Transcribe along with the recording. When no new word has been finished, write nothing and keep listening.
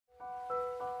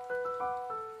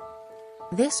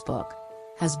This book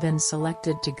has been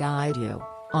selected to guide you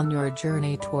on your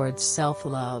journey towards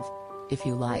self-love. If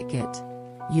you like it,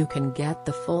 you can get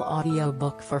the full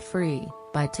audiobook for free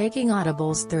by taking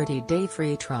Audible's 30-day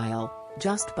free trial,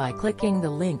 just by clicking the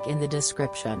link in the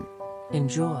description.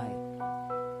 Enjoy.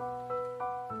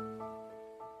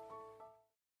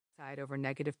 Over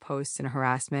negative posts and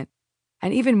harassment,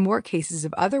 and even more cases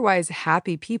of otherwise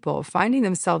happy people finding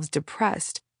themselves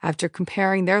depressed after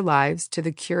comparing their lives to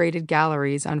the curated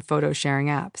galleries on photo sharing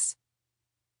apps.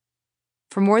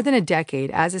 For more than a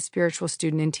decade, as a spiritual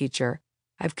student and teacher,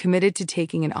 I've committed to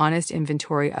taking an honest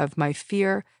inventory of my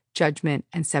fear, judgment,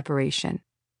 and separation.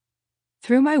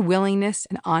 Through my willingness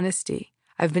and honesty,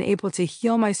 I've been able to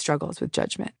heal my struggles with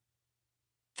judgment.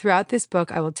 Throughout this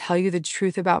book, I will tell you the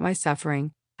truth about my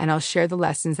suffering, and I'll share the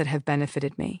lessons that have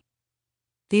benefited me.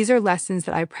 These are lessons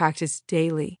that I practice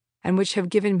daily and which have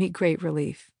given me great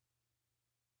relief.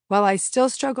 While I still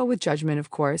struggle with judgment, of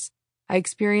course, I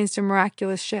experienced a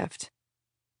miraculous shift.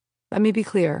 Let me be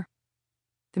clear.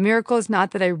 The miracle is not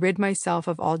that I rid myself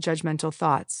of all judgmental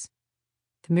thoughts.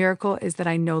 The miracle is that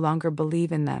I no longer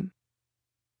believe in them.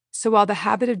 So while the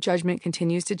habit of judgment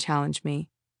continues to challenge me,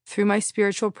 through my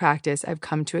spiritual practice, I've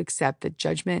come to accept that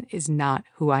judgment is not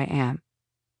who I am.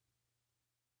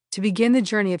 To begin the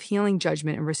journey of healing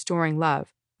judgment and restoring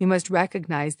love, we must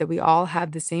recognize that we all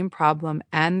have the same problem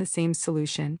and the same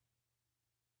solution.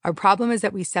 Our problem is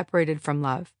that we separated from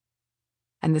love,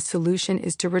 and the solution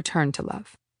is to return to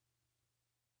love.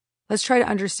 Let's try to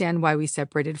understand why we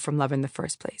separated from love in the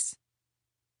first place.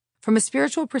 From a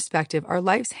spiritual perspective, our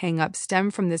life's hang-ups stem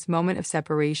from this moment of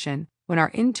separation when our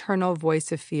internal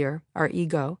voice of fear, our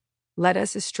ego, led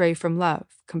us astray from love,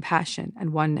 compassion,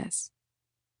 and oneness.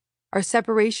 Our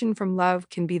separation from love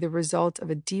can be the result of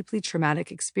a deeply traumatic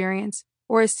experience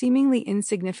or a seemingly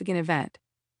insignificant event.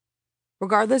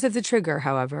 Regardless of the trigger,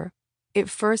 however, it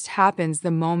first happens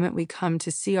the moment we come to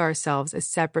see ourselves as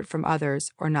separate from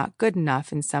others or not good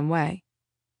enough in some way.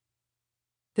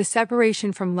 The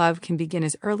separation from love can begin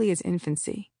as early as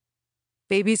infancy.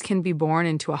 Babies can be born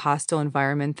into a hostile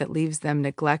environment that leaves them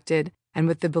neglected and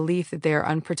with the belief that they are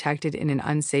unprotected in an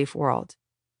unsafe world.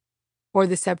 Or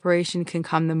the separation can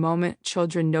come the moment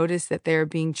children notice that they are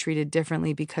being treated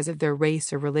differently because of their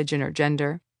race or religion or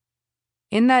gender.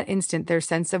 In that instant, their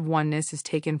sense of oneness is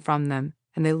taken from them,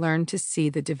 and they learn to see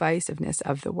the divisiveness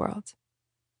of the world.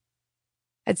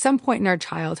 At some point in our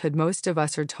childhood, most of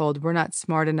us are told we're not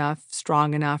smart enough,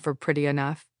 strong enough, or pretty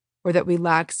enough, or that we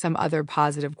lack some other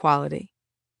positive quality.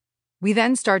 We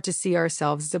then start to see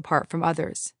ourselves as apart from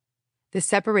others. This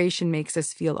separation makes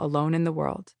us feel alone in the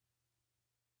world.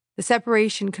 The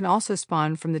separation can also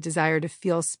spawn from the desire to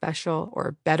feel special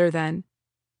or better than.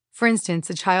 For instance,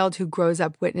 a child who grows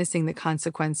up witnessing the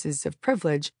consequences of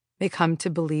privilege may come to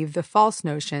believe the false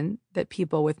notion that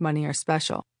people with money are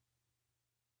special.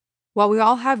 While we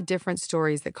all have different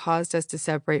stories that caused us to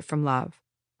separate from love,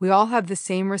 we all have the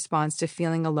same response to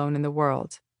feeling alone in the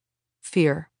world: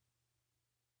 fear.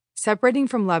 Separating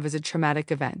from love is a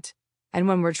traumatic event, and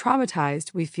when we're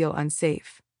traumatized, we feel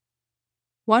unsafe.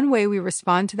 One way we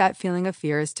respond to that feeling of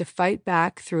fear is to fight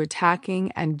back through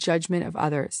attacking and judgment of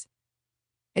others.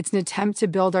 It's an attempt to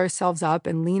build ourselves up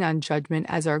and lean on judgment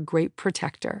as our great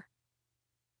protector.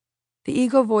 The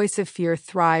ego voice of fear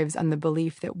thrives on the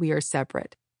belief that we are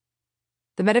separate.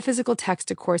 The metaphysical text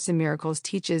A Course in Miracles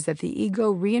teaches that the ego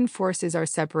reinforces our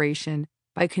separation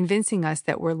by convincing us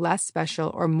that we're less special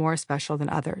or more special than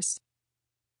others.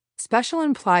 Special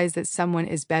implies that someone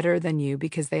is better than you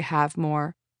because they have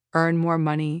more, earn more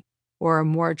money, or are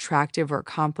more attractive or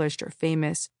accomplished or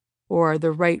famous, or the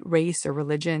right race or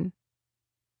religion.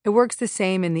 It works the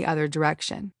same in the other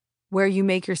direction, where you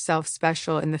make yourself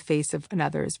special in the face of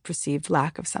another's perceived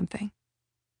lack of something.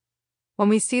 When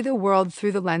we see the world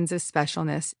through the lens of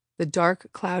specialness, the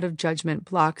dark cloud of judgment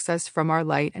blocks us from our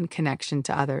light and connection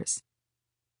to others.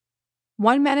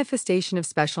 One manifestation of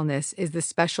specialness is the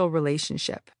special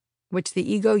relationship, which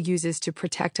the ego uses to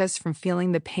protect us from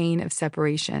feeling the pain of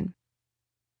separation.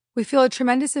 We feel a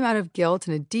tremendous amount of guilt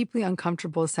and a deeply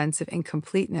uncomfortable sense of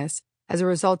incompleteness as a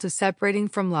result of separating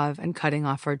from love and cutting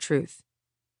off our truth.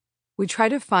 We try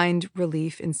to find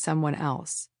relief in someone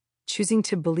else, choosing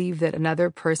to believe that another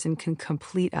person can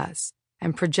complete us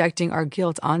and projecting our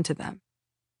guilt onto them.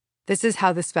 This is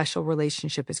how the special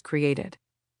relationship is created.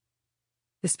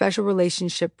 The special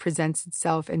relationship presents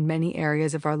itself in many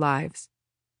areas of our lives.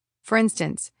 For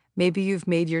instance, maybe you've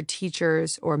made your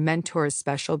teachers or mentors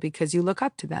special because you look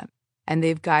up to them, and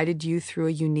they've guided you through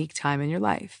a unique time in your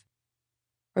life.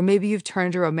 Or maybe you've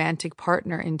turned a romantic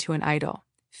partner into an idol,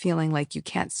 feeling like you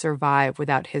can't survive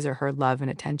without his or her love and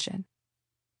attention.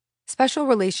 Special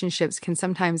relationships can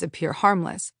sometimes appear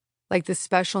harmless, like the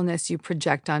specialness you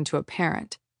project onto a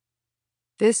parent.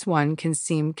 This one can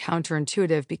seem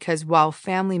counterintuitive because while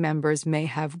family members may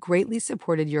have greatly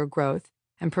supported your growth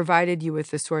and provided you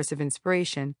with a source of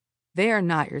inspiration, they are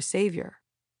not your savior.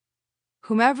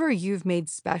 Whomever you've made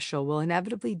special will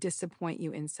inevitably disappoint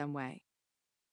you in some way.